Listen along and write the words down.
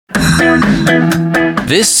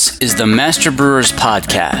This is the Master Brewers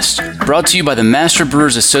Podcast, brought to you by the Master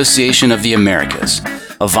Brewers Association of the Americas,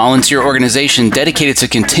 a volunteer organization dedicated to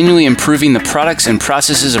continually improving the products and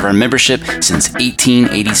processes of our membership since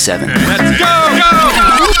 1887. Let's go!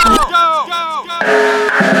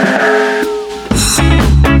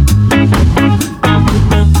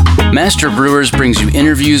 Master Brewers brings you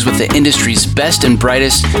interviews with the industry's best and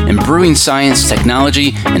brightest in brewing science,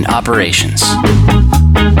 technology, and operations.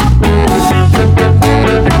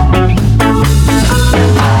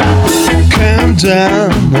 Calm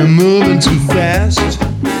down, I'm moving too fast.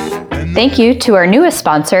 Thank you to our newest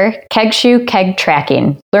sponsor, Kegshoe Keg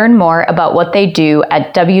Tracking. Learn more about what they do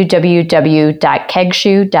at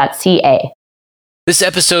www.kegshoe.ca. This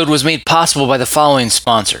episode was made possible by the following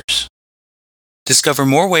sponsors. Discover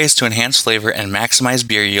more ways to enhance flavor and maximize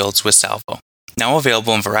beer yields with Salvo. Now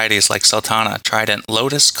available in varieties like Sultana, Trident,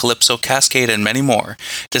 Lotus, Calypso, Cascade, and many more.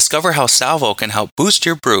 Discover how Salvo can help boost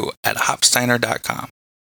your brew at hopsteiner.com.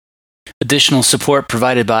 Additional support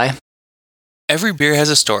provided by Every beer has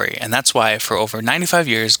a story, and that's why, for over 95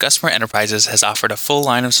 years, Gusmer Enterprises has offered a full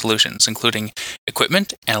line of solutions, including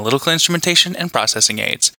equipment, analytical instrumentation, and processing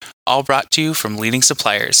aids, all brought to you from leading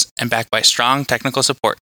suppliers and backed by strong technical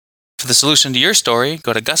support. For the solution to your story,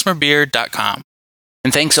 go to gusmerbeer.com.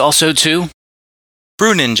 And thanks also to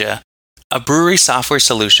Brew Ninja, a brewery software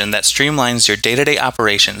solution that streamlines your day-to-day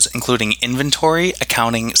operations, including inventory,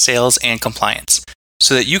 accounting, sales, and compliance,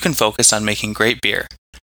 so that you can focus on making great beer.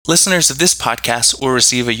 Listeners of this podcast will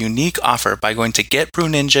receive a unique offer by going to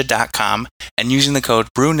getbrewninja.com and using the code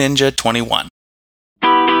BrewNinja21.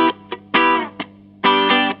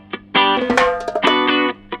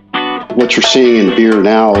 What you're seeing in beer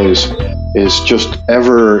now is just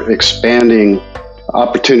ever expanding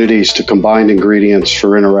opportunities to combine ingredients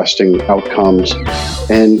for interesting outcomes.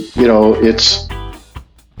 And, it's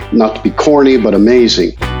not to be corny, but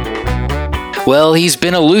amazing. Well, he's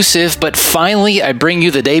been elusive, but finally I bring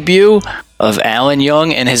you the debut of Alan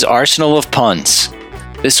Young and his arsenal of puns.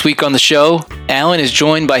 This week on the show, Alan is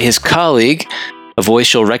joined by his colleague, a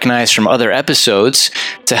voice you'll recognize from other episodes,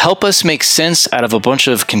 to help us make sense out of a bunch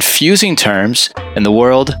of confusing terms in the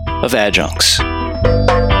world of adjuncts.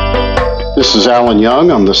 This is Alan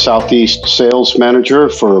Young. I'm the Southeast Sales Manager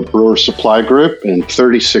for Brewer Supply Group and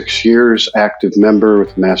 36 years active member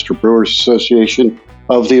with the Master Brewers Association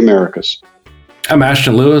of the Americas. I'm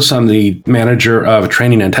Ashton Lewis. I'm the Manager of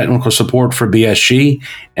Training and Technical Support for BSG,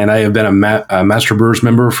 and I have been a Master Brewers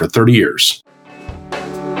member for 30 years.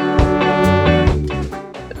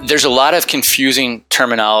 There's a lot of confusing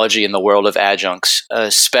terminology in the world of adjuncts,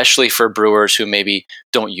 especially for brewers who maybe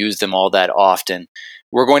don't use them all that often.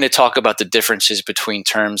 We're going to talk about the differences between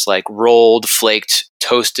terms like rolled, flaked,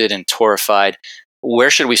 toasted, and torrefied. Where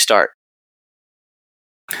should we start?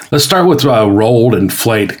 Let's start with rolled and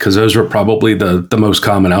flaked, because those are probably the most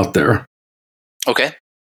common out there. Okay.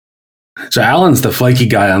 So Alan's the flaky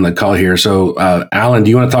guy on the call here. So Alan, do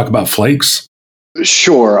you want to talk about flakes?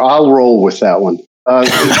 Sure, I'll roll with that one.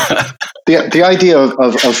 The idea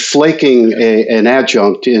of flaking an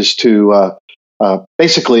adjunct is to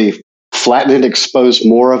basically flatten it, expose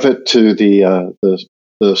more of it to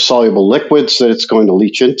the soluble liquids that it's going to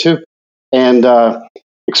leach into, and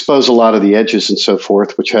expose a lot of the edges and so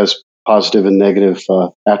forth, which has positive and negative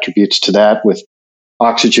attributes to that with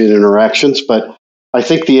oxygen interactions. But I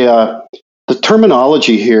think the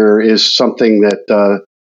terminology here is something that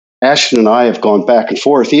Ashton and I have gone back and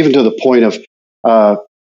forth, even to the point of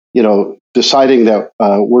deciding that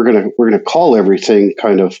we're gonna call everything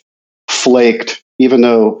kind of flaked, even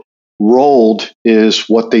though rolled is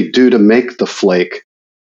what they do to make the flake.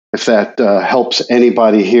 If that helps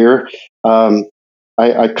anybody here.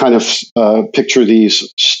 I kind of picture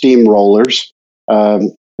these steam rollers,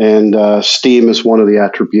 and steam is one of the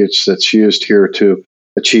attributes that's used here to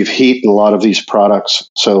achieve heat in a lot of these products.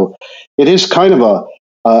 So it is kind of a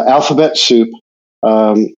alphabet soup,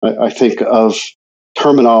 I think, of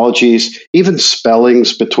terminologies. Even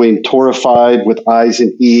spellings between torrefied with I's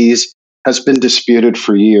and E's has been disputed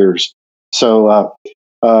for years. So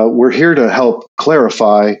we're here to help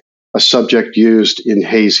clarify a subject used in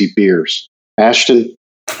hazy beers. Ashton,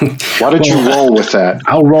 why don't you roll with that?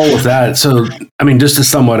 I'll roll with that. So, just to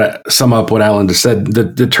somewhat sum up what Alan just said,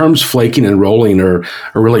 the terms flaking and rolling are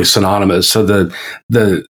really synonymous. So the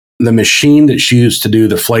machine that's used to do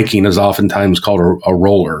the flaking is oftentimes called a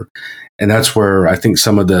roller. And that's where I think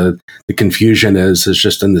some of the confusion is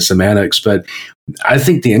just in the semantics. But I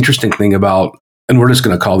think the interesting thing about, and we're just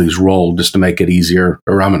going to call these rolled just to make it easier,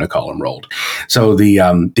 or I'm going to call them rolled. So the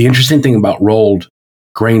interesting thing about rolled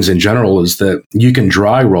grains in general is that you can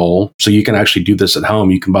dry roll, so you can actually do this at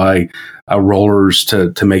home. You can buy rollers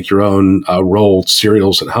to make your own rolled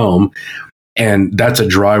cereals at home, and that's a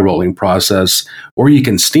dry rolling process. Or you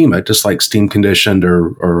can steam it, just like steam conditioned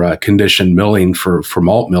or conditioned milling for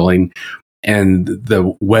malt milling. And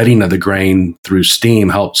the wetting of the grain through steam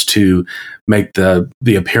helps to make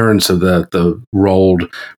the appearance of the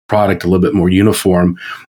rolled product a little bit more uniform.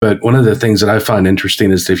 But one of the things that I find interesting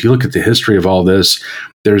is that if you look at the history of all this,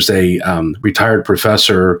 there's a retired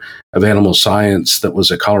professor of animal science that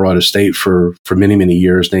was at Colorado State for many, many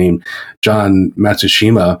years named John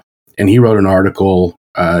Matsushima. And he wrote an article,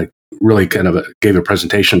 really kind of gave a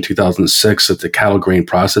presentation in 2006 at the Cattle Grain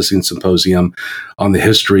Processing Symposium on the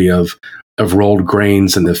history of rolled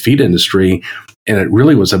grains in the feed industry. And it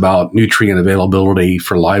really was about nutrient availability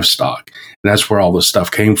for livestock. And that's where all this stuff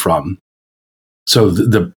came from. So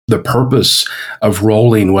the purpose of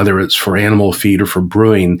rolling, whether it's for animal feed or for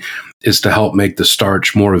brewing, is to help make the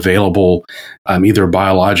starch more available, either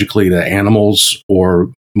biologically to animals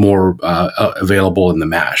or more available in the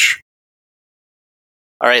mash.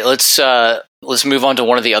 All right, let's move on to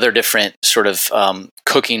one of the other different sort of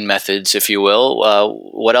cooking methods, if you will.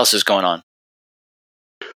 What else is going on?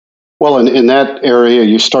 Well, in that area,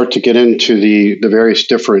 you start to get into the various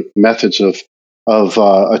different methods of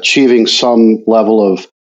achieving some level of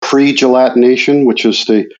pre-gelatination, which is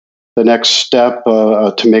the next step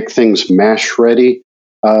to make things mash ready.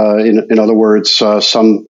 In other words,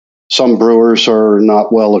 some brewers are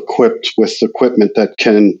not well equipped with equipment that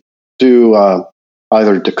can do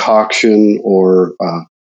either decoction or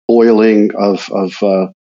boiling of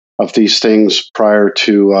these things prior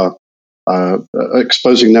to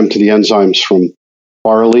exposing them to the enzymes from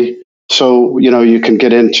barley. So, you can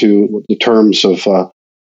get into the terms of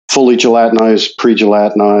fully gelatinized,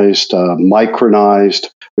 pre-gelatinized, micronized.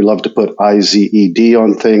 We love to put IZED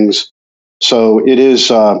on things. So it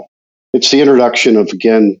is, it's the introduction of,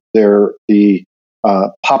 again, the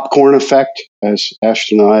popcorn effect, as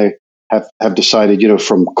Ashton and I have decided,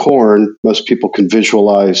 from corn, most people can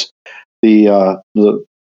visualize the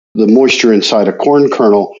moisture inside a corn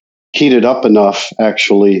kernel heated up enough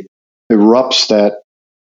actually erupts that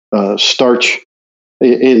starch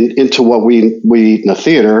into what we eat in the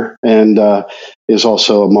theater, and is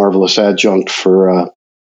also a marvelous adjunct for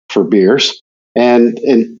beers. And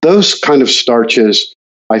those kind of starches,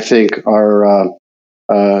 I think, are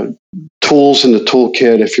tools in the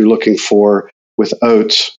toolkit if you're looking for, with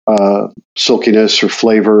oats, silkiness or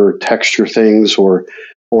flavor or texture things, or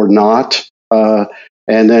not.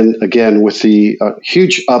 And then again, with the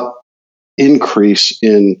huge increase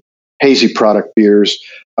in hazy product beers,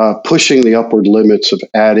 pushing the upward limits of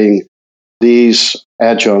adding these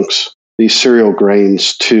adjuncts, these cereal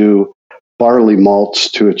grains, to barley malts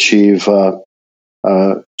to achieve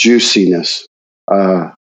juiciness.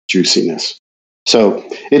 So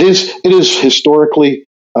it is historically,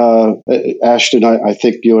 Ashton, I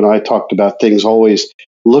think you and I talked about things always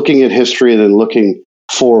looking at history and then looking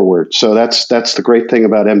forward. So that's the great thing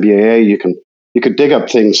about MBAA. You could dig up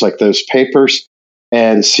things like those papers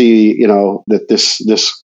and see, that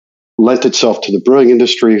this lent itself to the brewing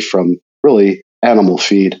industry from really animal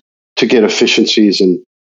feed to get efficiencies and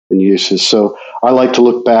uses. So I like to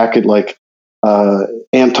look back at like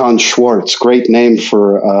Anton Schwartz, great name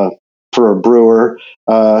for a brewer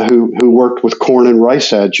who worked with corn and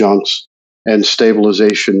rice adjuncts and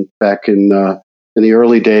stabilization back in the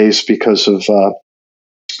early days because of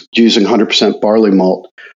using 100% barley malt.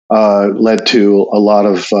 Led to a lot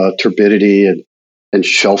of turbidity and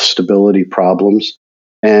shelf stability problems.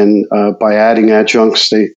 And by adding adjuncts,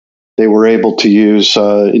 they were able to use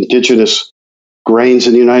indigenous grains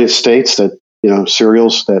in the United States that,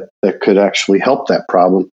 cereals that could actually help that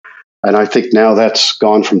problem. And I think now that's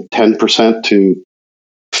gone from 10% to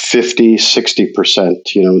 50,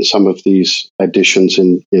 60%, in some of these additions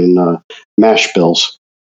in mash bills.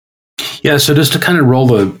 Yeah, so just to kind of roll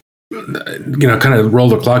the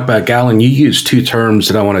clock back, Alan, you used two terms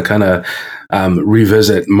that I want to kind of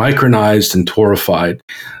revisit: micronized and torrefied.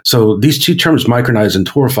 So these two terms, micronized and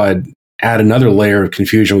torrefied, add another layer of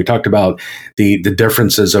confusion. We talked about the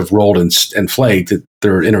differences of rolled and flaked, that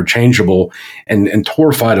they're interchangeable, and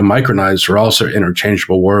torrefied and micronized are also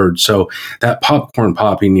interchangeable words. So that popcorn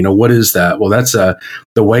popping, what is that? Well, that's the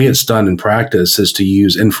way it's done in practice is to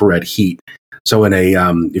use infrared heat. So in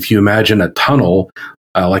if you imagine a tunnel,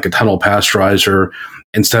 like a tunnel pasteurizer,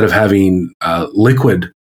 instead of having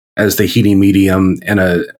liquid as the heating medium and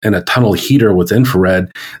a tunnel heater with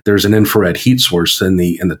infrared, there's an infrared heat source in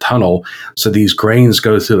the tunnel. So these grains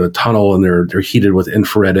go through the tunnel and they're heated with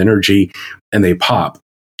infrared energy and they pop.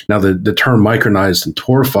 Now, the term micronized and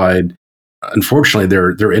torrefied, unfortunately,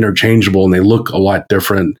 they're interchangeable and they look a lot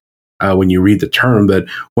different when you read the term. But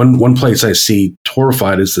one place I see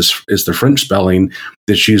torrefied is the French spelling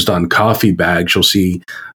that's used on coffee bags. You'll see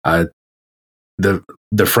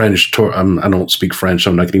the French. I don't speak French, so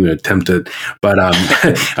I'm not going to even attempt it. But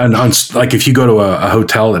like if you go to a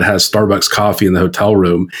hotel that has Starbucks coffee in the hotel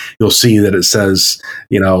room, you'll see that it says,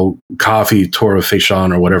 coffee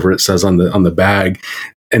torréfaction or whatever it says on the bag.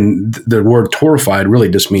 And the word torrefied really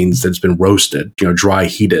just means that it's been roasted, dry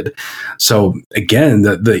heated. So again,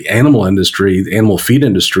 the animal industry, the animal feed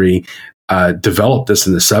industry, developed this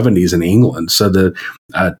in the 70s in England. So the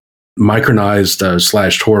micronized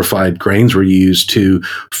 / torrefied grains were used to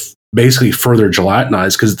basically further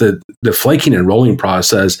gelatinize, because the flaking and rolling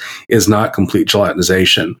process is not complete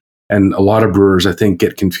gelatinization. And a lot of brewers, I think,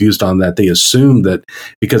 get confused on that. They assume that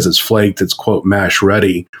because it's flaked, it's, quote, mash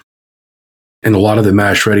ready. And a lot of the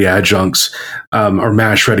mash ready adjuncts are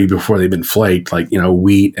mash ready before they've been flaked, like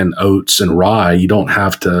wheat and oats and rye. You don't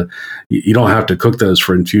have to cook those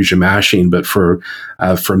for infusion mashing, but for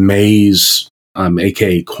maize,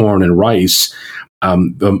 aka corn and rice,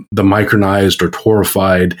 the micronized or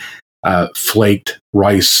torrefied flaked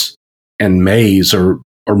rice and maize are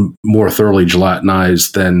more thoroughly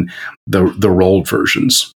gelatinized than the rolled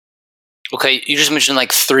versions. Okay, you just mentioned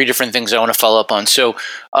like 3 different things I want to follow up on. So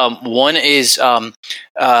one is, how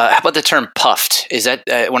about the term puffed? Is that,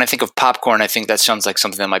 when I think of popcorn, I think that sounds like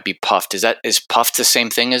something that might be puffed. Is puffed the same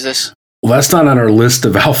thing as this? Well, that's not on our list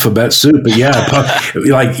of alphabet soup, but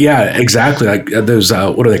yeah, exactly. Like those,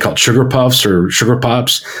 what are they called? Sugar puffs or sugar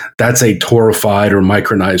pops? That's a torrefied or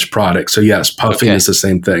micronized product. So yes, puffing is the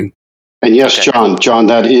same thing. And yes, okay. John,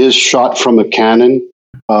 that is shot from a cannon.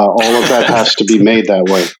 All of that has to be made that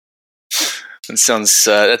way. That sounds,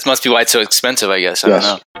 that must be why it's so expensive, I guess. I don't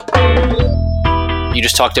know. You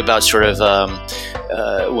just talked about sort of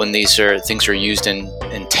when things are used in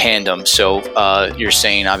tandem. So you're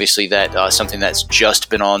saying obviously that something that's just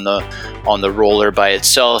been on the roller by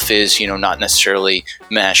itself is not necessarily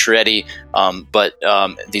mash ready, but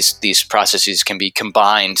these processes can be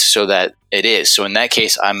combined so that it is. So in that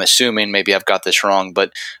case, I'm assuming, maybe I've got this wrong,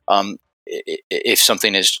 but if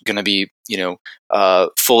something is going to be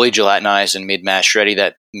fully gelatinized and made mash ready,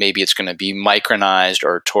 that maybe it's going to be micronized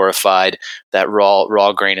or torrefied. That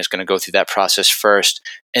raw grain is going to go through that process first,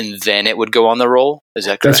 and then it would go on the roll. Is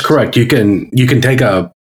that correct? That's correct. You can take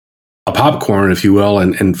a popcorn, if you will,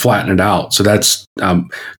 and flatten it out. So that's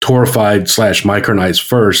torrefied / micronized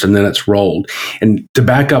first, and then it's rolled. And to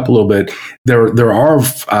back up a little bit, there are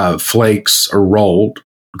flakes or rolled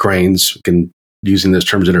grains. Using those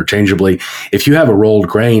terms interchangeably. If you have a rolled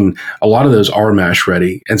grain, a lot of those are mash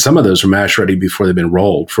ready, and some of those are mash ready before they've been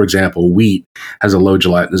rolled. For example, wheat has a low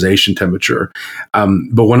gelatinization temperature,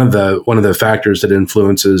 but one of the factors that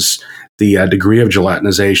influences the degree of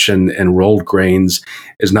gelatinization in rolled grains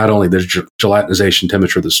is not only the gelatinization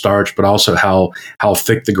temperature of the starch, but also how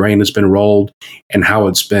thick the grain has been rolled and how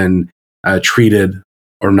it's been treated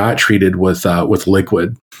or not treated with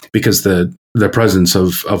liquid, because the presence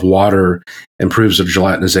of water improves the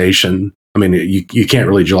gelatinization. I mean, you can't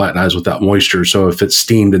really gelatinize without moisture. So if it's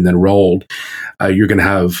steamed and then rolled, you're going to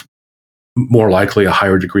have more likely a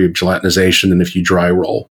higher degree of gelatinization than if you dry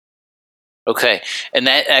roll. Okay. And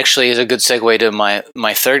that actually is a good segue to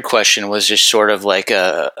my third question, was just sort of like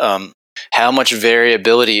how much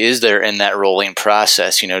variability is there in that rolling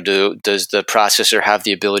process? Does the processor have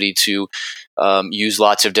the ability to use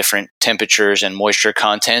lots of different temperatures and moisture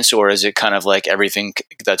contents, or is it kind of like everything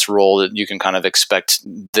that's rolled, you can kind of expect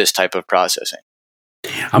this type of processing?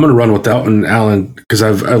 I'm going to run with that one, Alan, because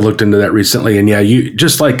I've looked into that recently, and yeah, you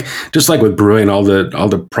just like with brewing, all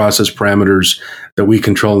the process parameters that we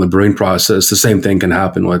control in the brewing process, the same thing can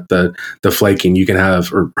happen with the flaking. You can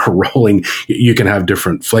have or rolling. You can have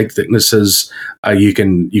different flake thicknesses. You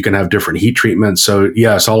can have different heat treatments. So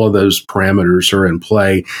yes, all of those parameters are in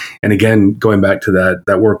play. And again, going back to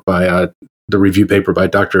that work by the review paper by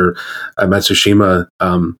Dr. Matsushima.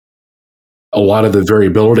 A lot of the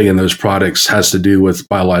variability in those products has to do with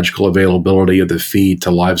biological availability of the feed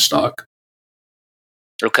to livestock.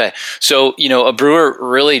 Okay. So, a brewer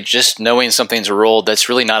really just knowing something's rolled, that's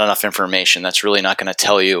really not enough information. That's really not going to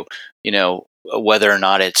tell you, whether or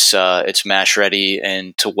not it's mash ready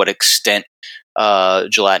and to what extent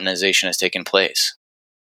gelatinization has taken place.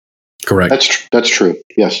 Correct. That's true.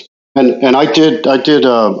 Yes. And I did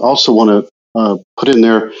also want to put in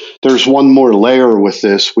there, there's one more layer with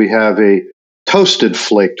this. We have a toasted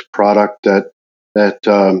flaked product that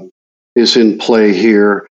is in play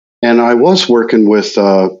here. And I was working with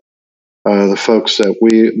the folks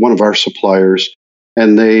that one of our suppliers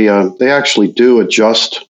and they actually do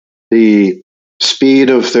adjust the speed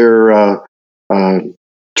of their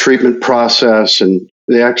treatment process, and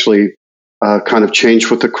they actually kind of change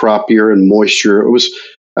with the crop year and moisture. It was,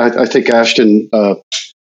 I think, Ashton.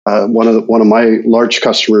 One of my large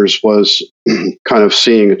customers was kind of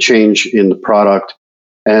seeing a change in the product,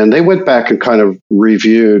 and they went back and kind of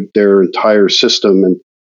reviewed their entire system. And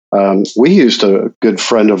we used a good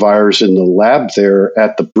friend of ours in the lab there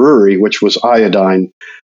at the brewery, which was iodine,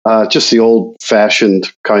 just the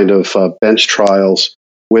old-fashioned kind of bench trials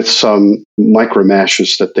with some micro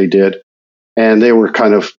mashes that they did, and they were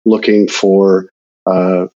kind of looking for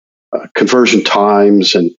conversion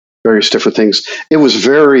times and various different things. It was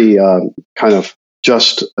very kind of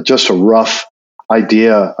just a rough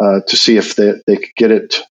idea to see if they could get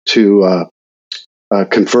it to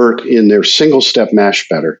convert in their single step mash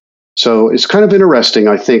better. So it's kind of interesting.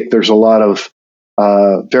 I think there's a lot of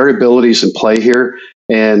variabilities in play here,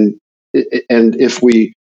 and if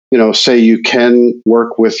we say you can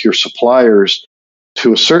work with your suppliers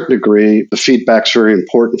to a certain degree, the feedback's very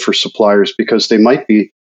important for suppliers because they might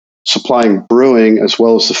be supplying brewing as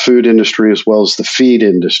well as the food industry, as well as the feed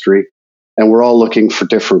industry. And we're all looking for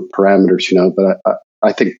different parameters, but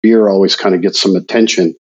I think beer always kind of gets some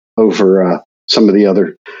attention over some of the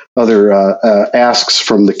other asks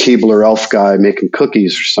from the Keebler elf guy making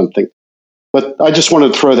cookies or something. But I just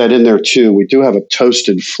wanted to throw that in there too. We do have a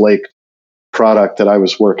toasted flake product that I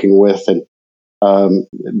was working with, and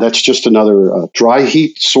that's just another dry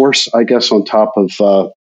heat source, I guess, on top of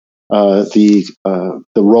the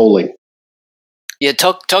rolling. Yeah,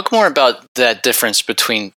 talk more about that difference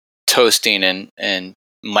between toasting and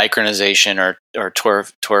micronization or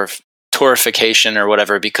torrefication or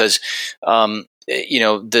whatever, because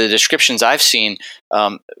the descriptions I've seen,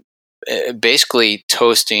 basically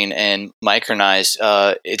toasting and micronized,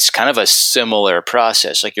 it's kind of a similar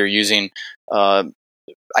process. Like you're using,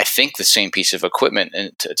 I think, the same piece of equipment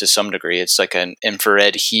to some degree. It's like an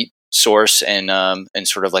infrared heat source and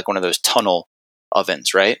sort of like one of those tunnel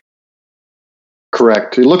ovens, right?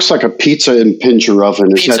 Correct. It looks like a pizza impingement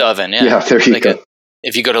oven. Pizza oven, yeah. Yeah, there you go.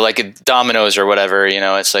 If you go to like a Domino's or whatever,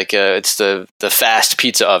 it's like it's the fast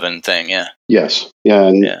pizza oven thing, yeah. Yes, yeah,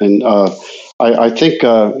 and I think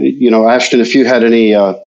Ashton, if you had any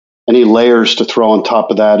layers to throw on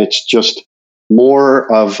top of that, it's just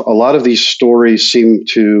more of a lot of these stories seem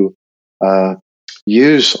to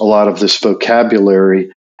use a lot of this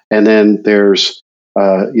vocabulary, and then there's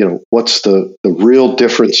what's the real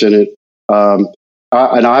difference in it.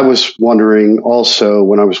 And I was wondering also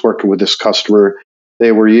when I was working with this customer,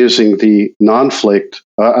 they were using the non-flaked,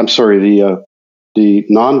 the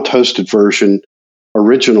non-toasted version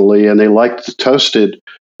originally, and they liked the toasted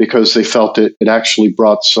because they felt it actually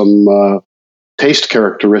brought some taste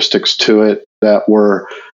characteristics to it that were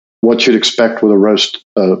what you'd expect with a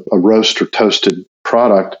roast or toasted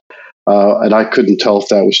product. And I couldn't tell if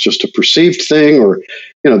that was just a perceived thing or,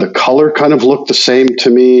 the color kind of looked the same to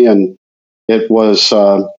me. And it was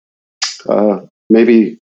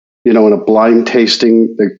maybe, in a blind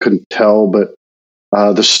tasting, they couldn't tell, but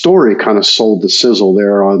the story kind of sold the sizzle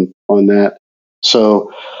there on that.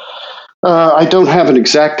 So I don't have an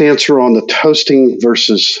exact answer on the toasting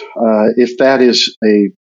versus if that is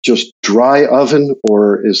a just dry oven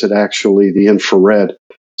or is it actually the infrared.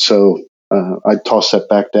 So I'd toss that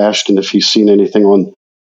back to Ashton if he's seen anything on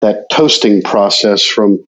that toasting process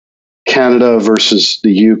from Canada versus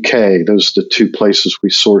the UK. Those are the two places we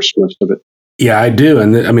source most of it. Yeah, I do.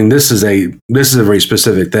 And I mean, this is a very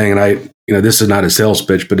specific thing. And this is not a sales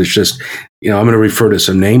pitch, but it's just, I'm going to refer to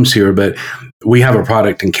some names here, but we have a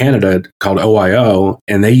product in Canada called OIO,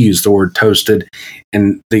 and they use the word toasted,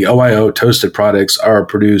 and the OIO toasted products are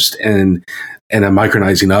produced in a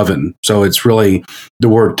micronizing oven. So it's really, the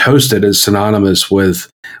word toasted is synonymous with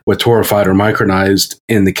torrefied or micronized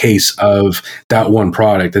in the case of that one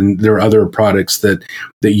product. And there are other products that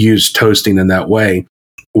use toasting in that way.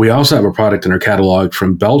 We also have a product in our catalog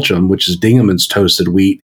from Belgium, which is Dingemans toasted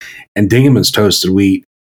wheat. And Dingemans toasted wheat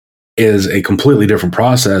is a completely different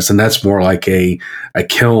process, and that's more like a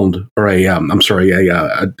kilned or a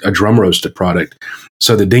drum roasted product.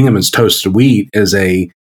 So the Dingemans toasted wheat is a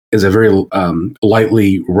very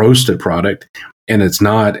lightly roasted product, and it's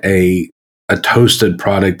not a toasted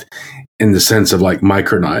product in the sense of like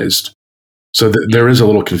micronized. So there is a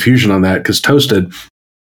little confusion on that because toasted,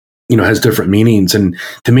 has different meanings. And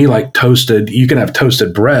to me, like toasted, you can have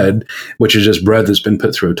toasted bread, which is just bread that's been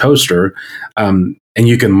put through a toaster. and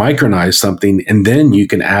you can micronize something, and then you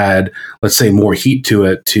can add, let's say, more heat to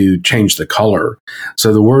it to change the color.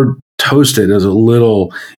 So the word toasted is you're going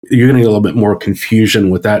to get a little bit more confusion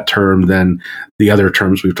with that term than the other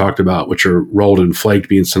terms we've talked about, which are rolled and flaked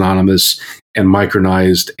being synonymous, and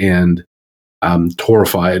micronized and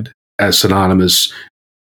torrefied as synonymous,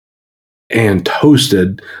 and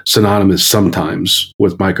toasted synonymous sometimes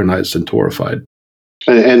with micronized and torrefied.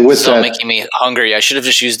 And with still that, making me hungry. I should have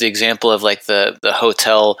just used the example of like the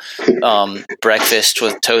hotel breakfast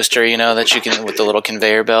with toaster, that you can with the little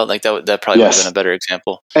conveyor belt. Like that probably would have been a better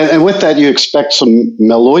example. And with that, you expect some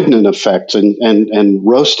Meloidin effects and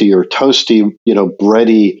roasty or toasty,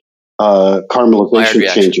 bready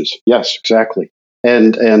caramelization changes. Yes, exactly.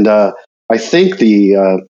 And I think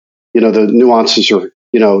the nuances are,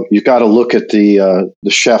 you've got to look at the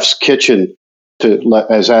chef's kitchen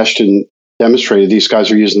as Ashton demonstrated. These guys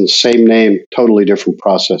are using the same name, totally different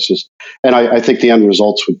processes. And I think the end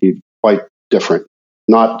results would be quite different,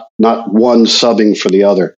 not one subbing for the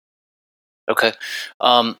other. Okay.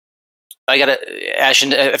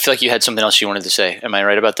 Ashton, I feel like you had something else you wanted to say. Am I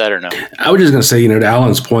right about that or no? I was just going to say, to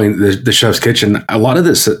Alan's point, the chef's kitchen, a lot of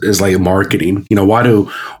this is like marketing. Why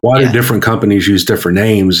do different companies use different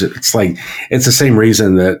names? It's like, it's the same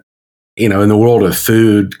reason that, in the world of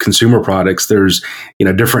food, consumer products, there's,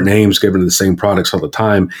 different names given to the same products all the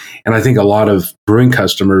time. And I think a lot of brewing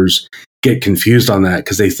customers get confused on that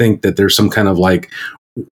because they think that there's some kind of like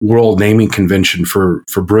world naming convention for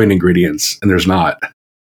brewing ingredients, and there's not.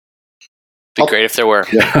 Be great if there were.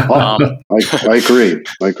 Yeah. I agree.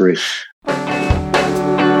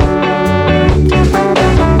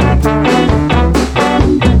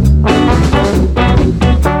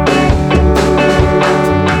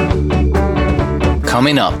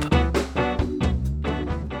 Coming up,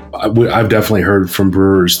 I've definitely heard from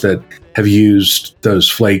brewers that have used those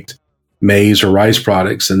flaked maize or rice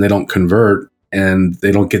products and they don't convert and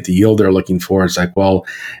they don't get the yield they're looking for. It's like, well,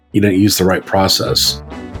 you didn't use the right process.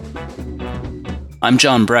 I'm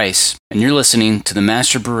John Bryce, and you're listening to the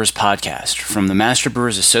Master Brewers Podcast from the Master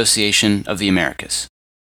Brewers Association of the Americas.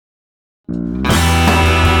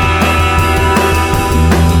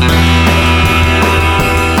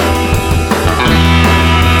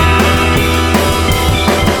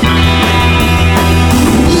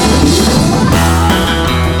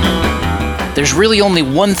 There's really only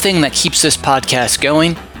one thing that keeps this podcast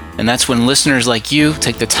going, and that's when listeners like you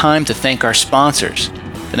take the time to thank our sponsors.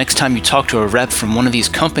 The next time you talk to a rep from one of these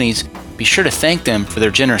companies, be sure to thank them for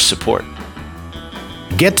their generous support.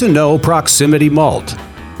 Get to know Proximity Malt.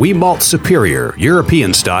 We malt superior,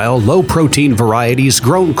 European-style, low-protein varieties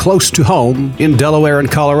grown close to home in Delaware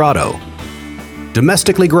and Colorado.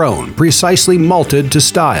 Domestically grown, precisely malted to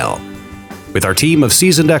style. With our team of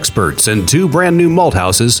seasoned experts and 2 brand new malt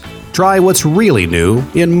houses, try what's really new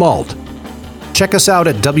in malt. Check us out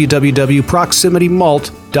at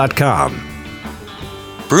www.proximitymalt.com.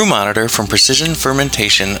 Brew Monitor from Precision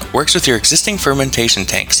Fermentation works with your existing fermentation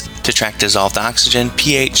tanks to track dissolved oxygen,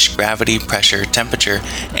 pH, gravity, pressure, temperature,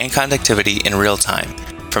 and conductivity in real time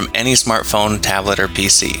from any smartphone, tablet, or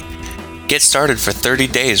PC. Get started for 30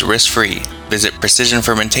 days risk-free. Visit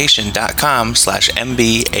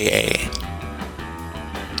precisionfermentation.com/MBAA.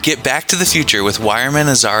 Get back to the future with Weyermann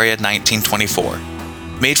Azaria 1924.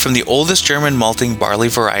 Made from the oldest German malting barley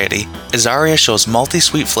variety, Azaria shows malty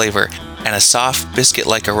sweet flavor and a soft,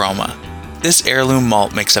 biscuit-like aroma. This heirloom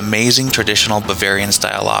malt makes amazing traditional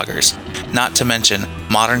Bavarian-style lagers, not to mention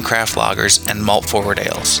modern craft lagers and malt-forward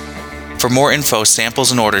ales. For more info,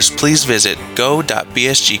 samples, and orders, please visit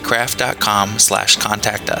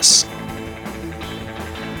go.bsgcraft.com/contact us.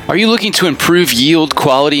 Are you looking to improve yield,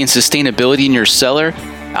 quality, and sustainability in your cellar?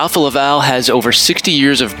 Alfa Laval has over 60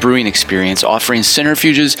 years of brewing experience offering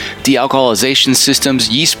centrifuges, dealcoholization systems,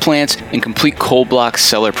 yeast plants, and complete cold block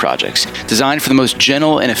cellar projects designed for the most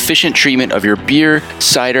gentle and efficient treatment of your beer,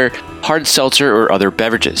 cider, hard seltzer, or other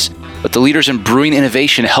beverages. Let the leaders in brewing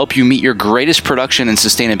innovation help you meet your greatest production and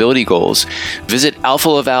sustainability goals. Visit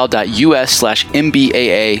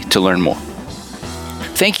alphalaval.us/MBAA to learn more.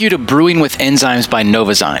 Thank you to Brewing with Enzymes by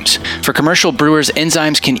Novozymes. For commercial brewers,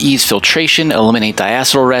 enzymes can ease filtration, eliminate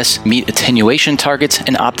diacetyl rest, meet attenuation targets,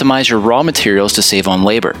 and optimize your raw materials to save on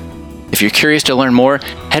labor. If you're curious to learn more,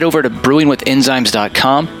 head over to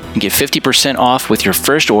brewingwithenzymes.com and get 50% off with your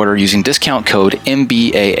first order using discount code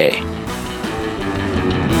MBAA.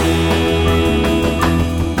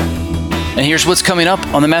 And here's what's coming up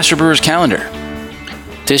on the Master Brewers calendar.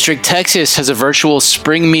 District Texas has a virtual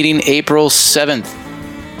spring meeting April 7th.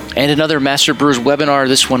 And another Master Brewers webinar,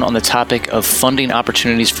 this one on the topic of funding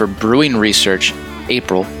opportunities for brewing research,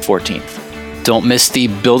 April 14th. Don't miss the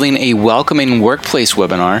Building a Welcoming Workplace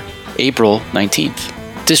webinar, April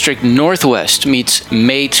 19th. District Northwest meets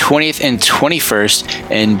May 20th and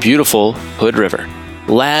 21st in beautiful Hood River.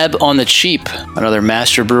 Lab on the Cheap, another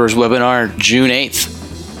Master Brewers webinar, June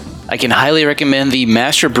 8th. I can highly recommend the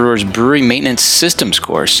Master Brewers Brewery Maintenance Systems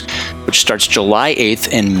course, which starts July 8th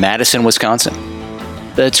in Madison, Wisconsin.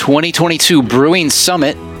 The 2022 Brewing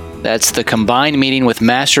Summit, that's the combined meeting with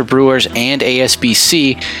Master Brewers and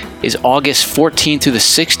ASBC, is August 14th through the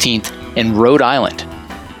 16th in Rhode Island.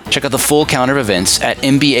 Check out the full calendar of events at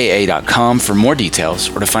mbaa.com for more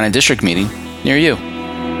details or to find a district meeting near you.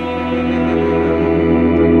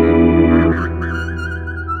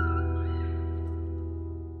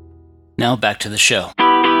 Now back to the show.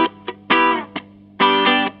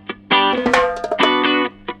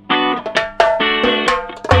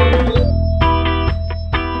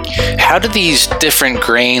 How do these different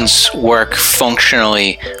grains work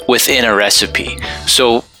functionally within a recipe?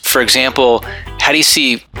 So, for example, how do you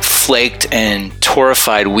see flaked and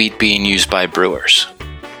torrefied wheat being used by brewers?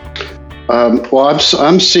 Well,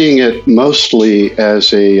 I'm seeing it mostly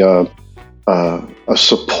as a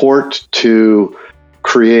support to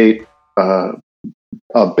create a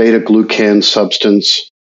beta-glucan substance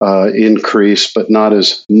increase, but not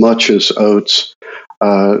as much as oats,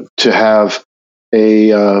 to have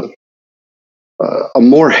a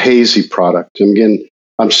more hazy product. And again,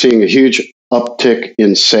 I'm seeing a huge uptick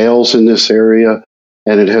in sales in this area,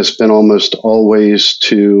 and it has been almost always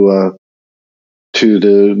to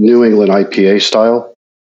the New England IPA style.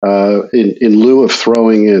 In lieu of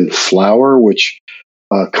throwing in flour, which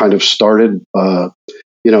kind of started,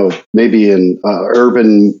 maybe in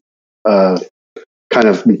urban kind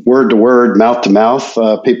of word to word, mouth to mouth,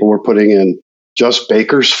 people were putting in just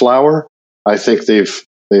baker's flour. I think they've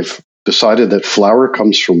decided that flour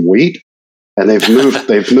comes from wheat, and they've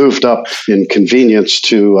moved up in convenience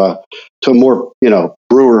to a more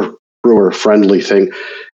brewer friendly thing.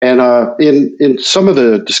 And in some of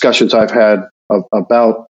the discussions I've had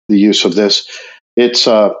about the use of this, it's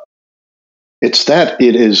that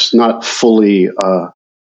it is not fully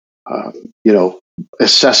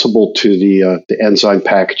accessible to the enzyme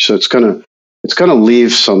package. So it's gonna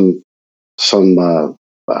leave some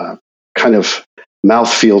kind of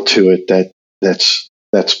mouthfeel to it that's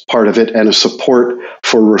part of it, and a support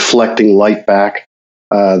for reflecting light back.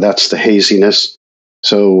 That's the haziness.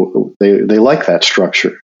 So they like that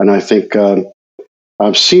structure, and I think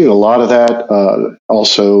I'm seeing a lot of that.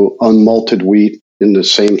 Also, unmalted wheat in the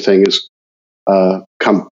same thing is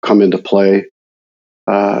come into play.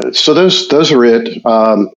 So those are it.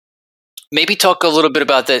 Maybe talk a little bit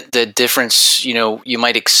about the difference. You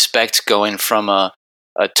might expect going from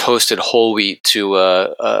a toasted whole wheat to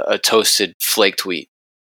a toasted flaked wheat.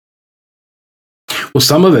 Well,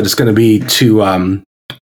 some of it is going to be to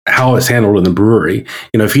how it's handled in the brewery.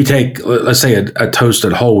 If you take, let's say, a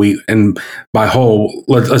toasted whole wheat, and by whole,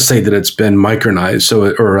 let's say that it's been micronized,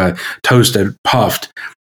 or toasted, puffed,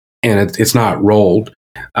 and it's not rolled.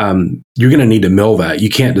 You're going to need to mill that. You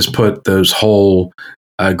can't just put those whole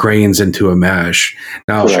grains into a mash.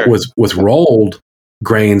 Now, Sure. with rolled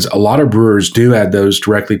grains, a lot of brewers do add those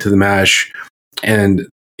directly to the mash, and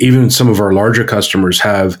even some of our larger customers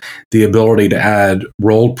have the ability to add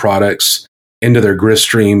rolled products into their grist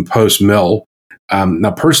stream post mill. Now,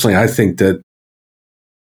 personally, I think that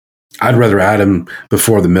I'd rather add them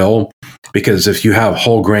before the mill, because if you have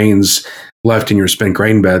whole grains left in your spent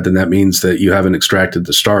grain bed, then that means that you haven't extracted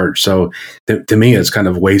the starch. So to me, it's kind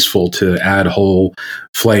of wasteful to add whole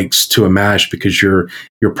flakes to a mash, because you're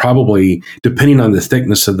probably, depending on the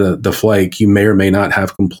thickness of the flake, you may or may not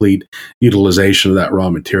have complete utilization of that raw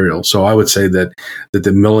material. So I would say that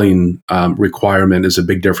the milling requirement is a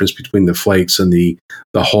big difference between the flakes and the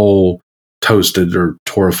whole toasted or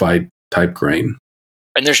torrefied type grain.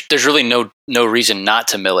 And there's really no reason not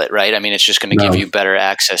to mill it, right? I mean, it's just going to give you better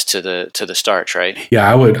access to the starch, right?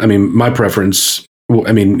 Yeah, my preference,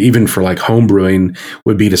 even for like home brewing,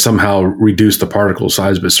 would be to somehow reduce the particle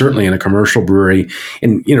size, but certainly in a commercial brewery,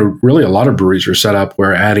 and really a lot of breweries are set up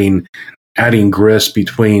where adding grist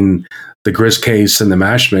between the grist case and the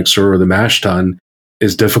mash mixer or the mash tun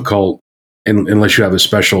is difficult unless you have a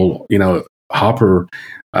special, hopper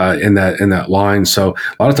in that line. So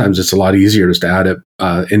a lot of times it's a lot easier just to add it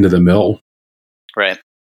into the mill. Right.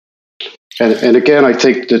 And again, I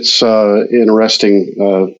think that's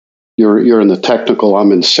interesting. You're in the technical,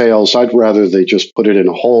 I'm in sales. I'd rather they just put it in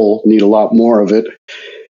a hole, need a lot more of it.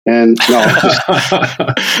 And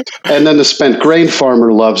and then the spent grain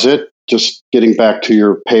farmer loves it. Just getting back to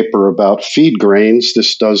your paper about feed grains,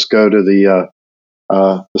 this does go to the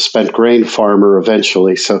the spent grain farmer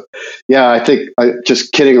eventually. So, yeah, I think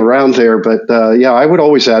just kidding around there, but yeah, I would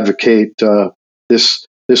always advocate this.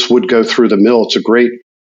 This would go through the mill. It's a great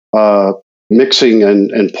mixing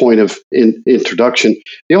and point of introduction.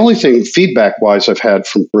 The only thing feedback-wise I've had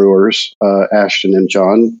from brewers, Ashton and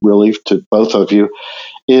John, really to both of you,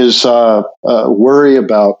 is worry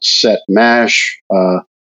about set mash,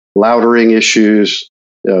 lautering issues,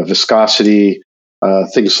 viscosity,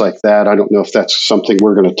 things like that. I don't know if that's something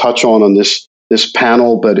we're going to touch on this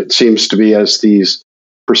panel, but it seems to be as these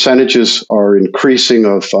percentages are increasing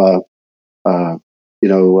of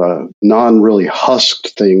non-really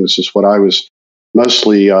husked things is what I was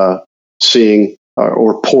mostly seeing,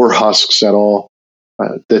 or poor husks at all.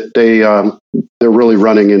 That they're really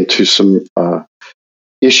running into some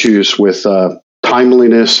issues with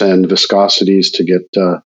timeliness and viscosities to get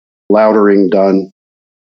lautering done,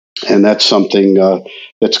 and that's something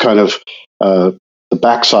that's kind of the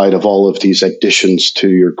backside of all of these additions to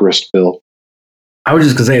your grist bill. I was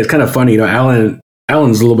just going to say, it's kind of funny,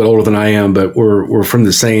 Alan's a little bit older than I am, but we're from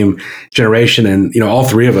the same generation, and all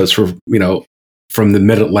three of us were from the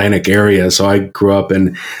Mid-Atlantic area. So I grew up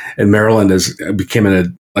in Maryland, became a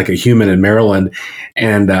human in Maryland,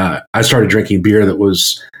 and I started drinking beer that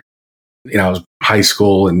was I was high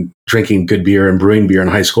school and drinking good beer and brewing beer in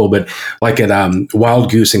high school, but like at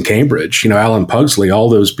Wild Goose in Cambridge, Alan Pugsley, all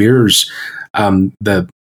those beers,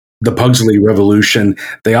 the Pugsley Revolution,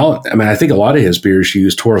 I think a lot of his beers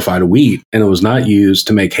used torrefied wheat, and it was not used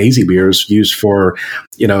to make hazy beers, used for,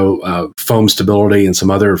 foam stability and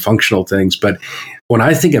some other functional things. But when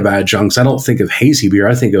I think of adjuncts, I don't think of hazy beer.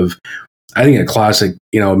 I think of classic,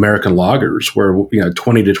 American lagers where,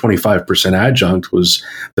 20 to 25% adjunct was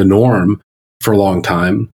the norm for a long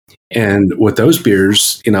time. And with those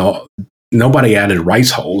beers, nobody added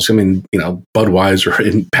rice hulls. Budweiser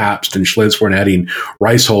and Pabst and Schlitz weren't adding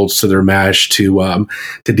rice hulls to their mash to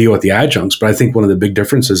deal with the adjuncts. But I think one of the big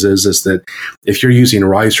differences is that if you're using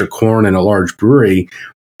rice or corn in a large brewery,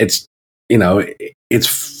 it's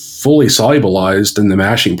fully solubilized in the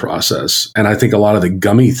mashing process. And I think a lot of the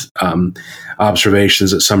gummy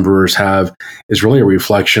observations that some brewers have is really a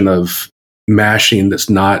reflection of mashing that's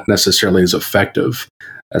not necessarily as effective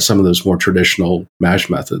as some of those more traditional mash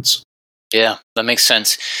methods. Yeah, that makes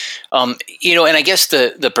sense. And I guess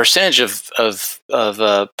the percentage of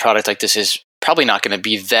a product like this is probably not going to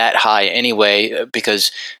be that high anyway,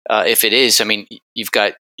 because if it is, you've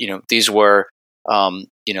got, these were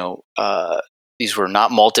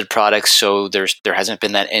not malted products, so there hasn't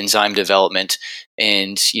been that enzyme development,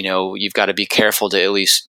 and you've got to be careful to at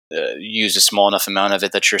least use a small enough amount of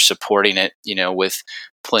it that you're supporting it, with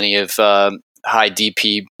plenty of high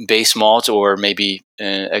DP base malt or maybe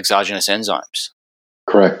exogenous enzymes.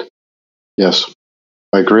 Correct. Yes,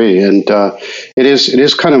 I agree, and it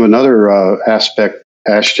is kind of another aspect,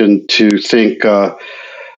 Ashton, to think.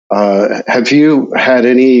 Have you had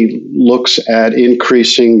any looks at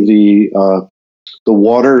increasing the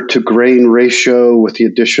water to grain ratio with the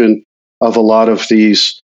addition of a lot of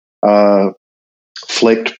these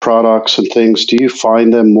flaked products and things? Do you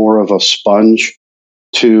find them more of a sponge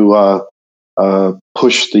to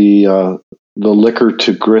push the liquor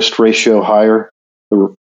to grist ratio higher?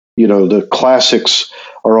 The classics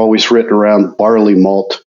are always written around barley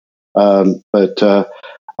malt, but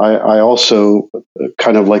I also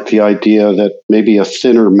kind of like the idea that maybe a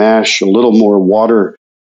thinner mash, a little more water,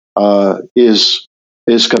 is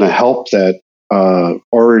going to help that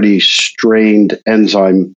already strained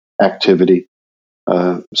enzyme activity.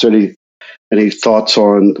 Is there any thoughts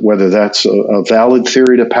on whether that's a valid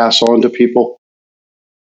theory to pass on to people?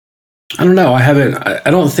 I don't know. I haven't.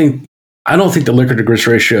 I don't think the liquor to grist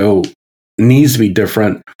ratio needs to be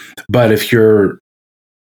different. But if you're,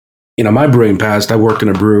 my brewing past, I worked in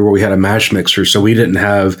a brewery where we had a mash mixer, so we didn't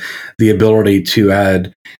have the ability to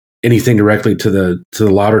add anything directly to the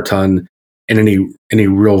lauter tun in any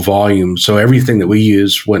real volume. So everything that we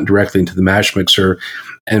used went directly into the mash mixer,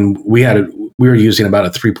 and we were using about a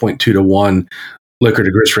 3.2 to 1 liquor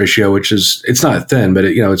to grist ratio, which it's not thin, but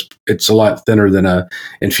it's a lot thinner than a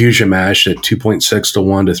infusion mash at 2.6 to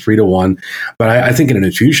 1 to 3 to 1. But I think in an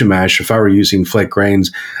infusion mash, if I were using flake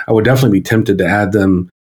grains, I would definitely be tempted to add them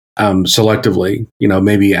selectively.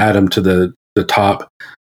 Maybe add them to the top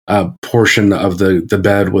portion of the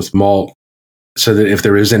bed with malt, so that if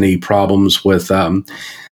there is any problems with the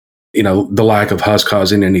lack of husk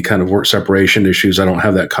causing any kind of wort separation issues, I don't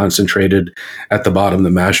have that concentrated at the bottom of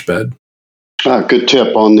the mash bed. Good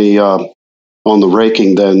tip on the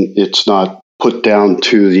raking. Then it's not put down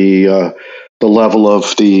to the level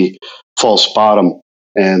of the false bottom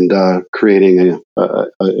and creating a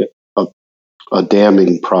a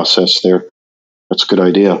damming process there. That's a good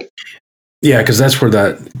idea. Yeah, because that's where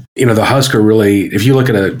the husker really, if you look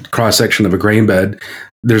at a cross section of a grain bed,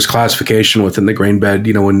 there's classification within the grain bed.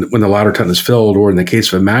 When the lauter ton is filled, or in the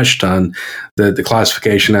case of a mash tun, the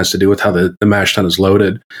classification has to do with how the mash tun is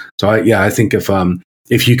loaded. So I think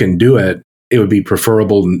if you can do it, it would be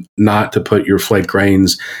preferable not to put your flake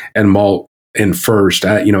grains and malt in first.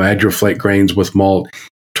 Add your flake grains with malt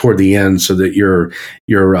toward the end, so that your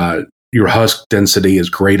husk density is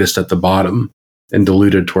greatest at the bottom and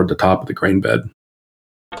diluted toward the top of the grain bed.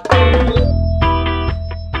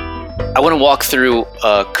 I want to walk through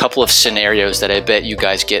a couple of scenarios that I bet you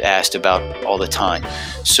guys get asked about all the time.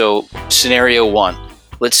 So, scenario one,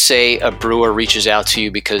 let's say a brewer reaches out to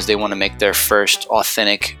you because they want to make their first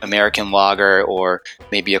authentic American lager or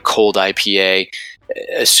maybe a cold IPA.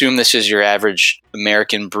 Assume this is your average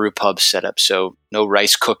American brew pub setup. So, no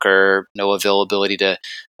rice cooker, no availability to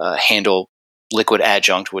handle liquid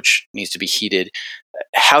adjunct, which needs to be heated.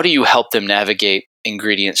 How do you help them navigate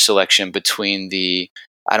ingredient selection between the,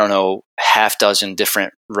 half dozen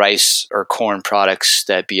different rice or corn products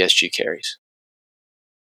that BSG carries?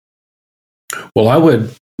 Well, I'm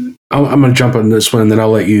going to jump on this one, and then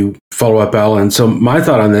I'll let you follow up, Alan. So my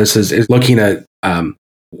thought on this is looking at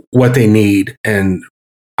what they need. And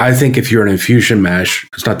I think if you're an infusion mash,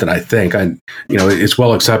 it's not that I think, it's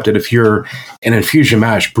well accepted. If you're an infusion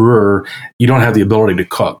mash brewer, you don't have the ability to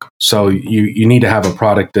cook. So you need to have a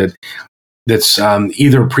product that's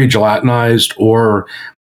either pre-gelatinized or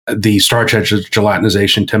the starch edge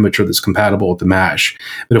gelatinization temperature that's compatible with the mash.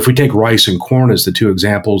 But if we take rice and corn as the two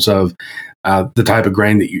examples of the type of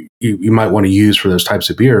grain that you might want to use for those types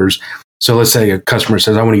of beers. So let's say a customer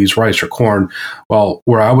says, I want to use rice or corn. Well,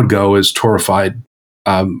 where I would go is torrefied /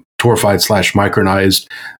 micronized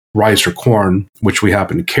rice or corn, which we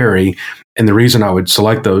happen to carry. And the reason I would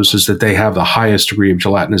select those is that they have the highest degree of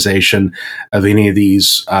gelatinization of any of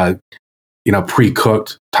these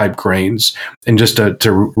pre-cooked type grains. And just to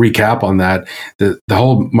recap on that, the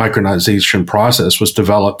whole micronization process was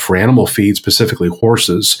developed for animal feed, specifically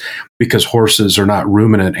horses, because horses are not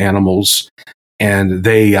ruminant animals, and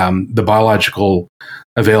they the biological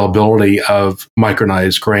availability of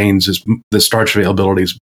micronized grains is the starch availability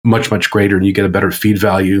is much, much greater, and you get a better feed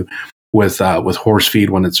value with horse feed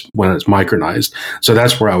when it's micronized. So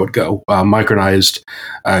that's where I would go: micronized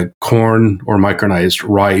corn or micronized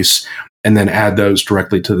rice, and then add those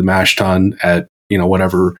directly to the mash tun at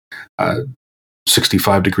whatever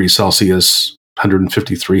 65 degrees Celsius,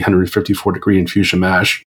 153, 154 degree infusion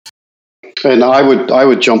mash. And I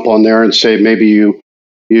would jump on there and say maybe you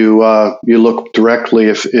look directly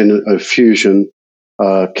if in a fusion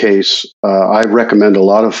case. I recommend a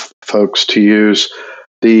lot of folks to use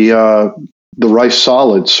the rice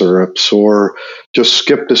solid syrups, or just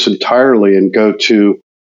skip this entirely and go to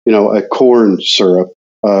a corn syrup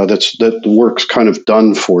that works kind of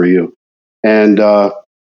done for you. And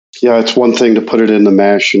it's one thing to put it in the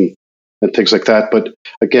mash and things like that, but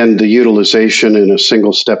again, the utilization in a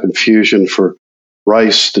single step infusion for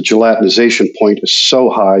rice, the gelatinization point is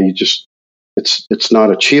so high, it's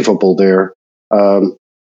not achievable there.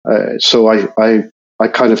 So I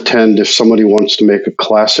kind of tend, if somebody wants to make a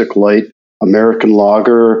classic light American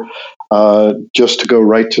lager, just to go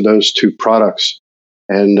right to those two products.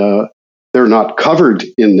 And they're not covered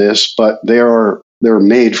in this, but they're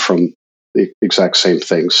made from the exact same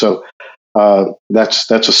thing. So that's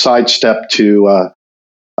a sidestep to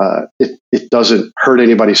it doesn't hurt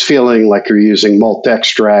anybody's feeling like you're using malt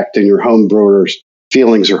extract and your home brewer's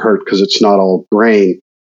feelings are hurt because it's not all grain.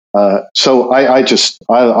 So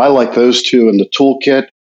I like those two in the toolkit.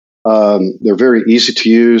 They're very easy to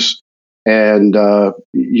use, and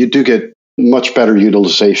you do get much better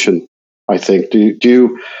utilization, I think. Do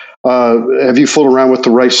you have you fooled around with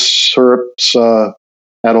the rice syrups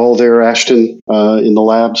at all there, Ashton, in the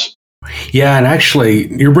labs? Yeah, and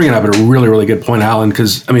actually, you're bringing up a really, really good point, Alan.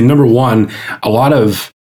 Because number one, a lot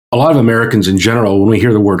of Americans in general, when we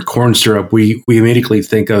hear the word corn syrup, we immediately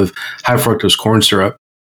think of high fructose corn syrup.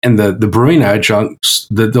 And the brewing adjuncts,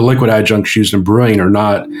 the liquid adjuncts used in brewing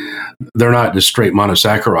they're not just straight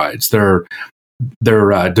monosaccharides. They're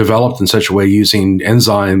developed in such a way using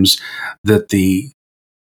enzymes that the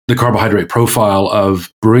carbohydrate profile of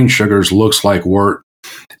brewing sugars looks like wort.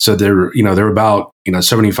 So they're about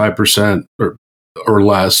 75% or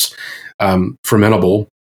less fermentable.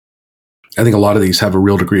 I think a lot of these have a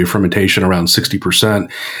real degree of fermentation, around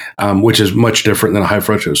 60%, which is much different than a high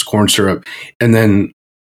fructose corn syrup. And then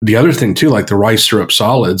the other thing too, like the rice syrup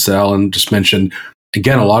solids that Alan just mentioned,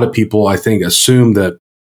 again, a lot of people, I think, assume that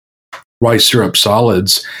rice syrup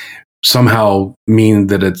solids somehow mean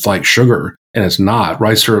that it's like sugar. and it's not.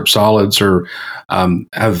 Rye syrup solids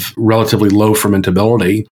have relatively low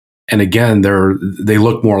fermentability, and again, they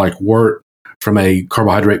look more like wort from a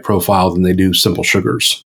carbohydrate profile than they do simple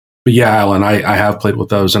sugars. But yeah, Alan, I have played with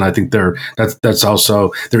those, and I think that's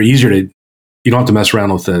also they're easier to. You don't have to mess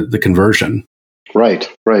around with the conversion. Right.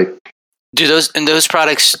 Do those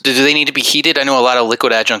products, do they need to be heated? I know a lot of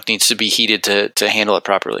liquid adjunct needs to be heated to handle it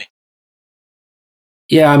properly.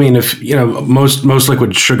 Yeah, I mean, if most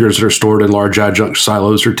liquid sugars that are stored in large adjunct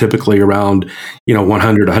silos are typically around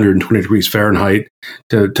 100 120 degrees Fahrenheit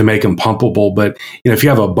to make them pumpable. But if you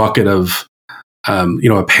have a bucket of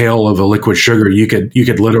a pail of a liquid sugar, you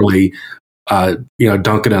could literally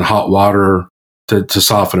dunk it in hot water to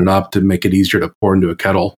soften it up to make it easier to pour into a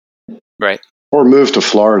kettle. Right. Or move to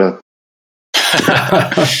Florida.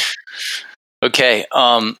 Okay.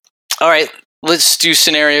 All right. Let's do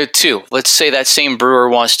scenario 2. Let's say that same brewer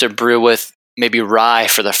wants to brew with maybe rye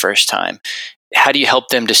for the first time. How do you help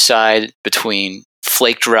them decide between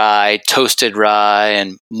flaked rye, toasted rye,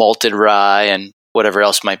 and malted rye, and whatever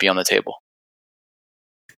else might be on the table?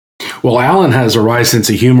 Well, Alan has a rye sense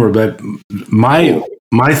of humor, but my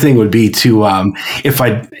thing would be to if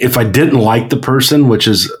I didn't like the person, which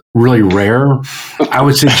is really rare, I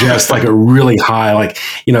would suggest like a really high,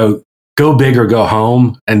 go big or go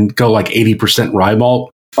home, and go like 80% rye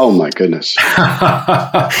malt. Oh my goodness!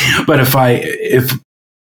 But if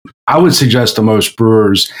I would suggest to most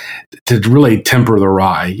brewers to really temper the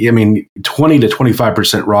rye. I mean, 20 to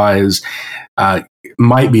 25% rye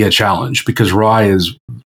might be a challenge because rye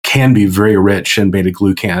can be very rich in beta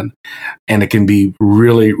glucan, and it can be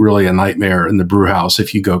really, really a nightmare in the brew house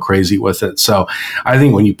if you go crazy with it. So I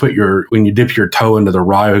think when you dip your toe into the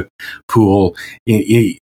rye pool,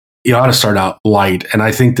 you ought to start out light. And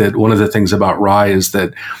I think that one of the things about rye is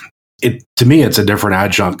that to me, it's a different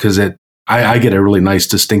adjunct because I get a really nice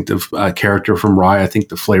distinctive character from rye. I think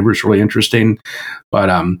the flavor is really interesting, but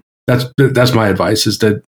that's my advice: is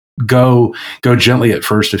to go gently at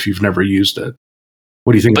first if you've never used it.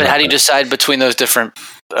 What do you think? But how do you decide between those different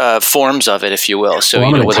forms of it, if you will? So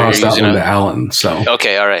I'm going to toss you're that using one to Alan. So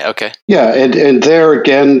okay, all right, okay. Yeah, and there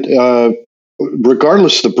again,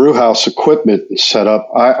 regardless of the brew house equipment and setup,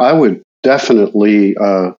 I would definitely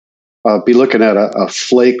be looking at a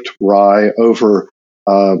flaked rye over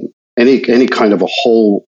any kind of a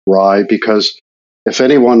whole rye, because if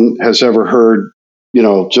anyone has ever heard,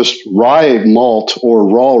 just rye malt or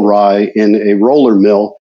raw rye in a roller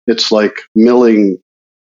mill, it's like milling,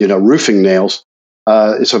 roofing nails.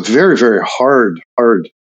 It's a very, very hard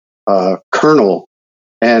kernel.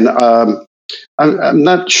 And I'm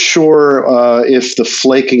not sure if the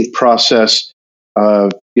flaking process,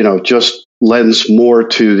 just lends more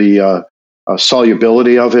to the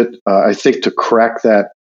solubility of it. I think to crack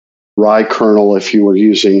that rye kernel, if you were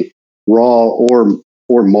using raw or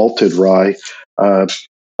malted rye,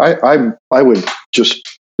 I would just,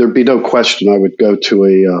 there'd be no question I would go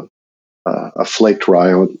to a flaked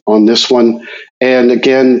rye on this one. And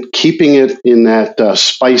again, keeping it in that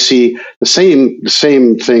spicy, the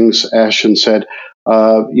same things Ashton said.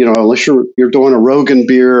 Unless you're doing a Rogan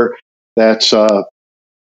beer that's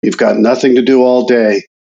you've got nothing to do all day.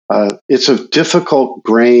 It's a difficult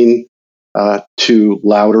grain to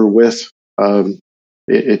lauter with.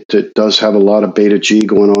 It does have a lot of beta G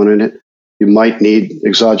going on in it. You might need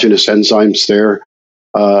exogenous enzymes there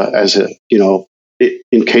as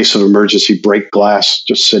in case of emergency, break glass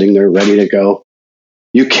just sitting there ready to go.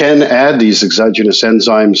 You can add these exogenous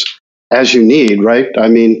enzymes as you need, right? I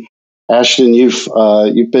mean, Ashton, you've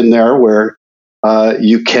been there where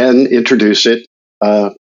you can introduce it.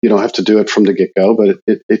 You don't have to do it from the get-go, but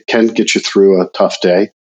it can get you through a tough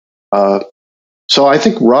day. So I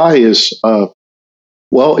think rye is,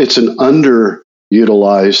 it's an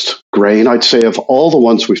underutilized grain. I'd say of all the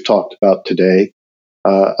ones we've talked about today,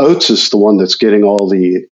 oats is the one that's getting all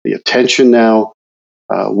the attention now.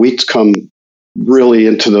 Wheat's come really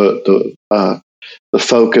into the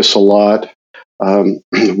focus a lot.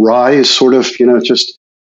 Rye is sort of just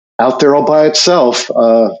out there all by itself.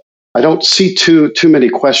 I don't see too many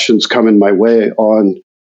questions coming my way on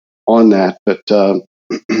that, but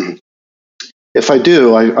if I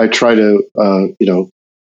do, I try to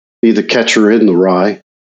be the catcher in the rye.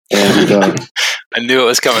 And I knew it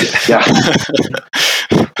was coming. Yeah.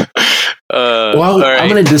 I'm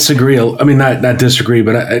going to disagree. I mean, not disagree,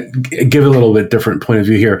 but I give a little bit different point of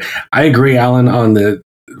view here. I agree, Alan, on the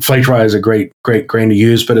flaked rye is a great grain to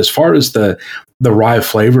use. But as far as the rye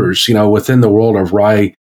flavors, within the world of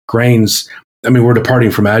rye grains, I mean, we're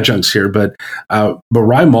departing from adjuncts here, but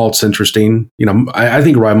rye malt's interesting. I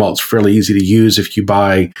think rye malt's fairly easy to use if you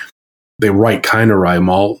buy the right kind of rye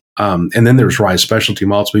malt. And then there's rye specialty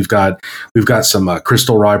malts. We've got some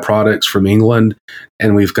crystal rye products from England,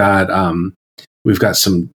 and we've got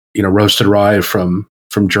some roasted rye from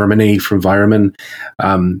Germany, from Weyermann.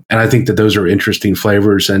 And I think that those are interesting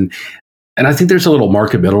flavors. And I think there's a little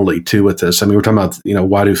marketability too with this. I mean, we're talking about,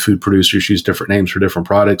 why do food producers use different names for different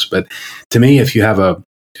products? But to me, if you have a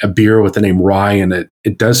beer with the name rye in it,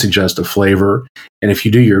 it does suggest a flavor. And if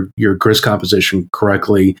you do your grist composition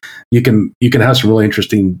correctly, you can have some really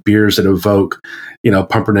interesting beers that evoke,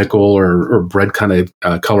 pumpernickel or bread kind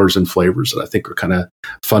of colors and flavors that I think are kind of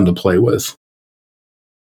fun to play with.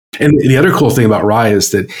 And the other cool thing about rye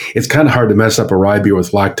is that it's kind of hard to mess up a rye beer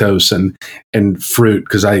with lactose and fruit,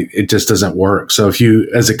 because it just doesn't work. So if you,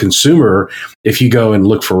 as a consumer, if you go and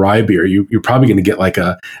look for rye beer, you're probably going to get like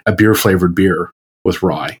a beer flavored beer with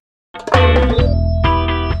rye.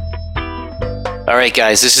 All right,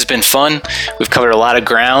 guys, this has been fun. We've covered a lot of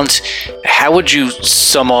ground. How would you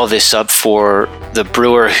sum all this up for the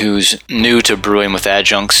brewer who's new to brewing with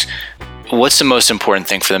adjuncts? What's the most important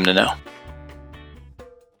thing for them to know?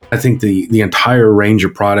 I think the entire range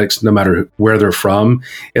of products, no matter where they're from,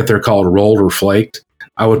 if they're called rolled or flaked,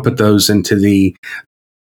 I would put those into the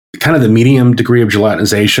kind of the medium degree of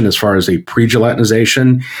gelatinization as far as a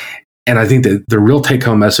pre-gelatinization. And I think that the real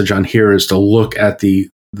take-home message on here is to look at the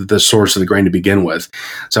source of the grain to begin with.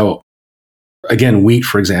 So again, wheat,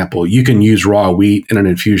 for example, you can use raw wheat in an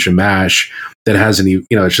infusion mash that hasn't even,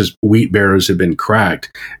 it's just wheat barrows have been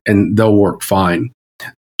cracked, and they'll work fine.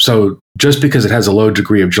 So just because it has a low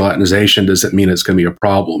degree of gelatinization doesn't mean it's going to be a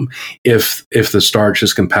problem if the starch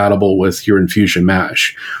is compatible with your infusion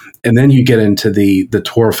mash. And then you get into the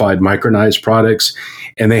torrefied micronized products,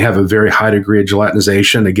 and they have a very high degree of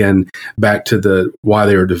gelatinization. Again, back to why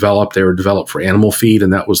they were developed. They were developed for animal feed,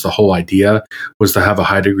 and that was the whole idea, was to have a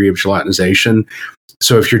high degree of gelatinization.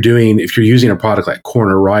 So if you're using a product like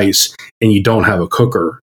corn or rice and you don't have a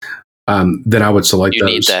cooker, then I would select those.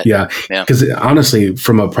 Need that. Yeah, because honestly,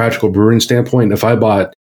 from a practical brewing standpoint, if I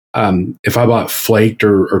bought flaked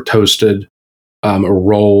or toasted or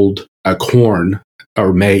rolled corn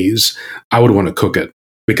or maize, I would want to cook it,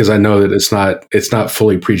 because I know that it's not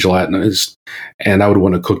fully pre-gelatinized, and I would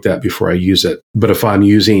want to cook that before I use it. But if I'm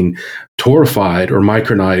using torrefied or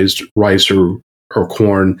micronized rice or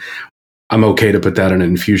corn, I'm okay to put that in an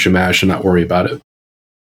infusion mash and not worry about it.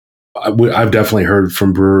 I've definitely heard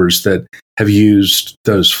from brewers that have used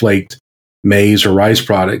those flaked maize or rice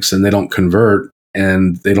products, and they don't convert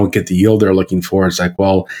and they don't get the yield they're looking for. It's like,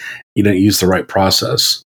 well, you didn't use the right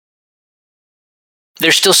process.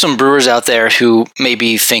 There's still some brewers out there who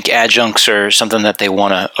maybe think adjuncts are something that they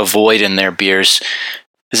want to avoid in their beers.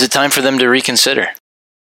 Is it time for them to reconsider?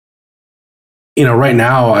 Right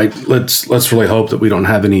now, let's really hope that we don't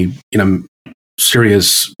have any,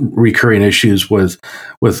 serious recurring issues with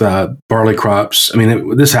barley crops. I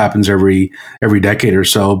mean, this happens every decade or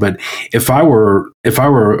so. But if I were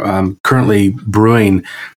currently brewing,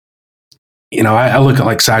 I look at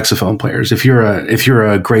like saxophone players. If you're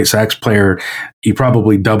a great sax player, you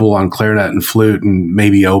probably double on clarinet and flute and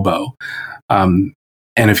maybe oboe. And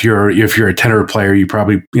if you're a tenor player, you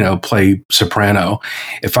probably play soprano.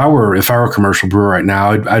 If I were a commercial brewer right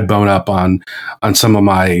now, I'd bone up on some of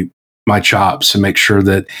my chops and make sure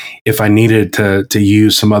that if I needed to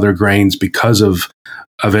use some other grains because of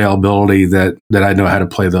availability, that I know how to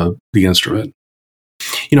play the instrument.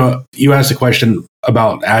 You asked a question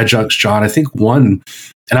about adjuncts, John. I think one,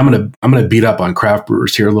 and I'm gonna beat up on craft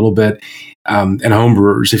brewers here a little bit, and home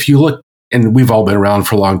brewers. If you look, and we've all been around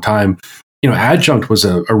for a long time, adjunct was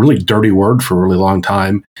a really dirty word for a really long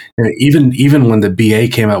time. Even when the BA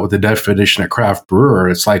came out with the definition of craft brewer,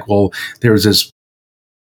 it's like, well, there was this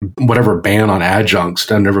whatever ban on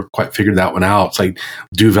adjuncts. I never quite figured that one out. It's like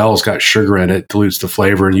Duvel's got sugar in it, dilutes the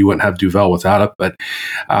flavor, and you wouldn't have Duvel without it. But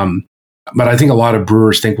I think a lot of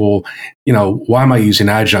brewers think, well, why am I using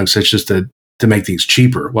adjuncts? It's just to make things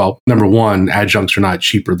cheaper. Well, number one, adjuncts are not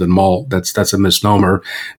cheaper than malt. That's a misnomer.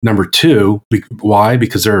 Number two, why?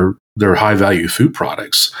 Because they're high value food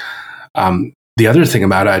products. The other thing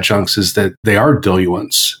about adjuncts is that they are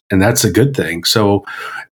diluents, and that's a good thing. So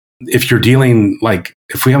if you're dealing, like,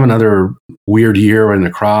 if we have another weird year in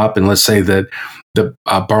the crop, and let's say that the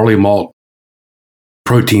barley malt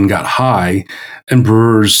protein got high and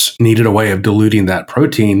brewers needed a way of diluting that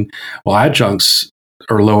protein, well, adjuncts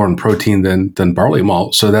are lower in protein than barley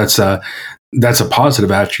malt. So that's a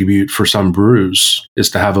positive attribute for some brews,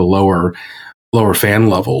 is to have a lower fan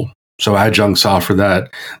level. So adjuncts offer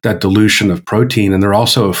that dilution of protein, and they're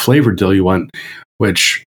also a flavor diluent,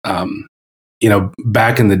 which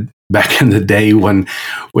back in the day when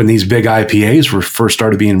these big IPAs were first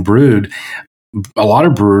started being brewed, a lot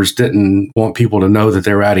of brewers didn't want people to know that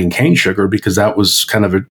they were adding cane sugar because that was kind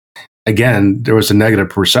of again, there was a negative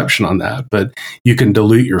perception on that. But you can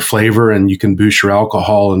dilute your flavor and you can boost your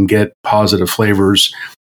alcohol and get positive flavors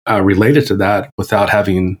related to that without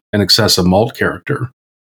having an excessive malt character.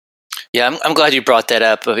 Yeah, I'm glad you brought that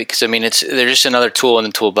up because they're just another tool in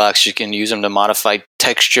the toolbox. You can use them to modify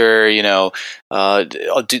texture, do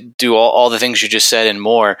all the things you just said and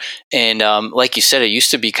more. And like you said, it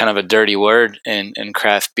used to be kind of a dirty word in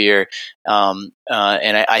craft beer, and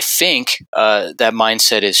I think that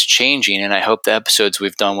mindset is changing. And I hope the episodes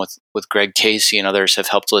we've done with Greg Casey and others have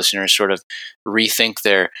helped listeners sort of rethink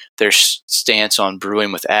their stance on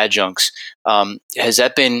brewing with adjuncts. Has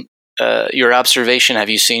that been your observation? Have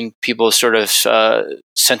you seen people's sort of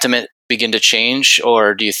sentiment begin to change,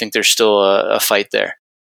 or do you think there's still a fight there?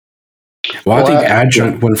 Well, I think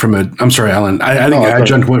adjunct went from I'm sorry, Alan. I think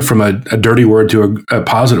adjunct went from a dirty word to a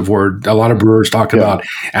positive word. A lot of brewers talk about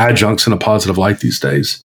adjuncts in a positive light these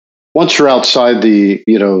days. Once you're outside the,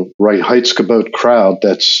 Reinheitsgebot crowd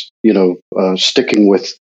that's, sticking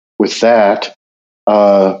with that,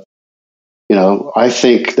 I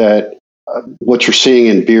think that what you're seeing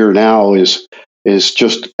in beer now is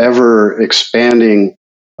just ever expanding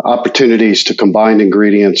opportunities to combine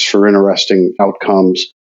ingredients for interesting outcomes.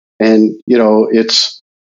 And, it's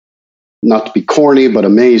not to be corny, but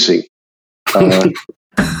amazing. That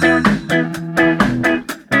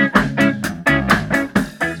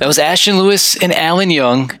was Ashton Lewis and Alan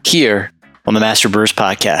Young here on the Master Brewers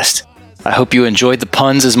Podcast. I hope you enjoyed the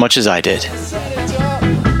puns as much as I did.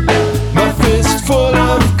 My fist full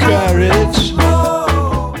of courage.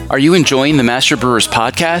 Are you enjoying the Master Brewers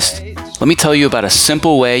Podcast? Let me tell you about a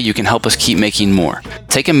simple way you can help us keep making more.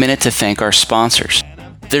 Take a minute to thank our sponsors.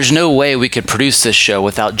 There's no way we could produce this show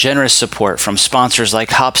without generous support from sponsors like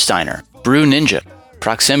Hopsteiner, Brew Ninja,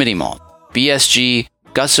 Proximity Malt, BSG,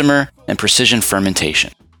 Gussamer, and Precision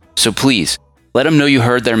Fermentation. So please, let them know you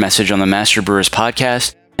heard their message on the Master Brewers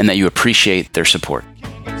Podcast and that you appreciate their support.